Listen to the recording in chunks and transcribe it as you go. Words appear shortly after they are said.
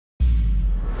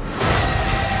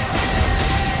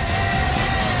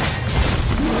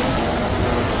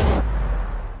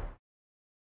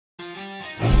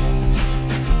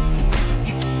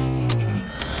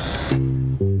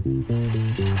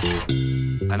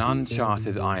an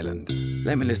uncharted island.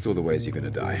 Let me list all the ways you're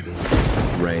gonna die.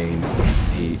 Rain,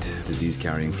 heat,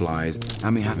 disease-carrying flies,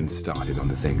 and we haven't started on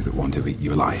the things that want to eat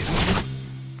you alive.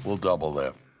 We'll double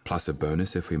that. Plus a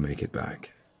bonus if we make it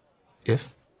back.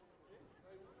 If?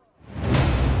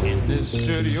 In this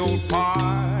dirty old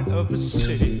part of the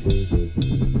city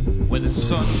where the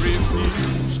sun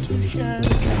refused to shine.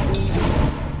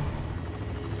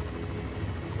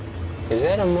 Is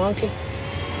that a monkey?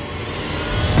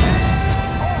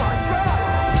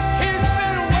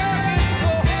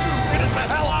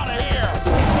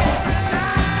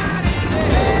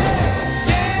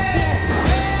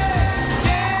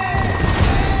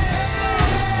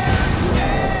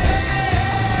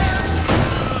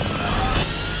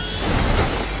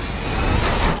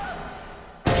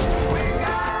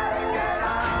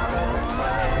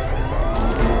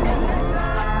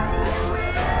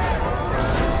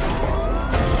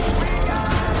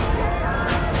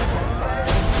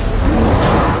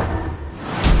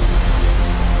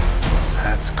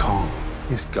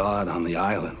 He's God on the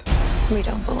island. We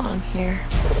don't belong here.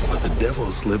 But the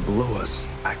devils live below us.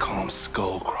 I call them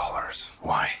skull crawlers.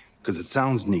 Why? Because it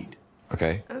sounds neat.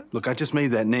 Okay. Look, I just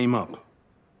made that name up.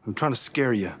 I'm trying to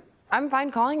scare you. I'm fine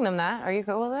calling them that. Are you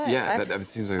cool with it? Yeah, that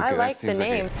seems like a I good, like the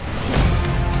name.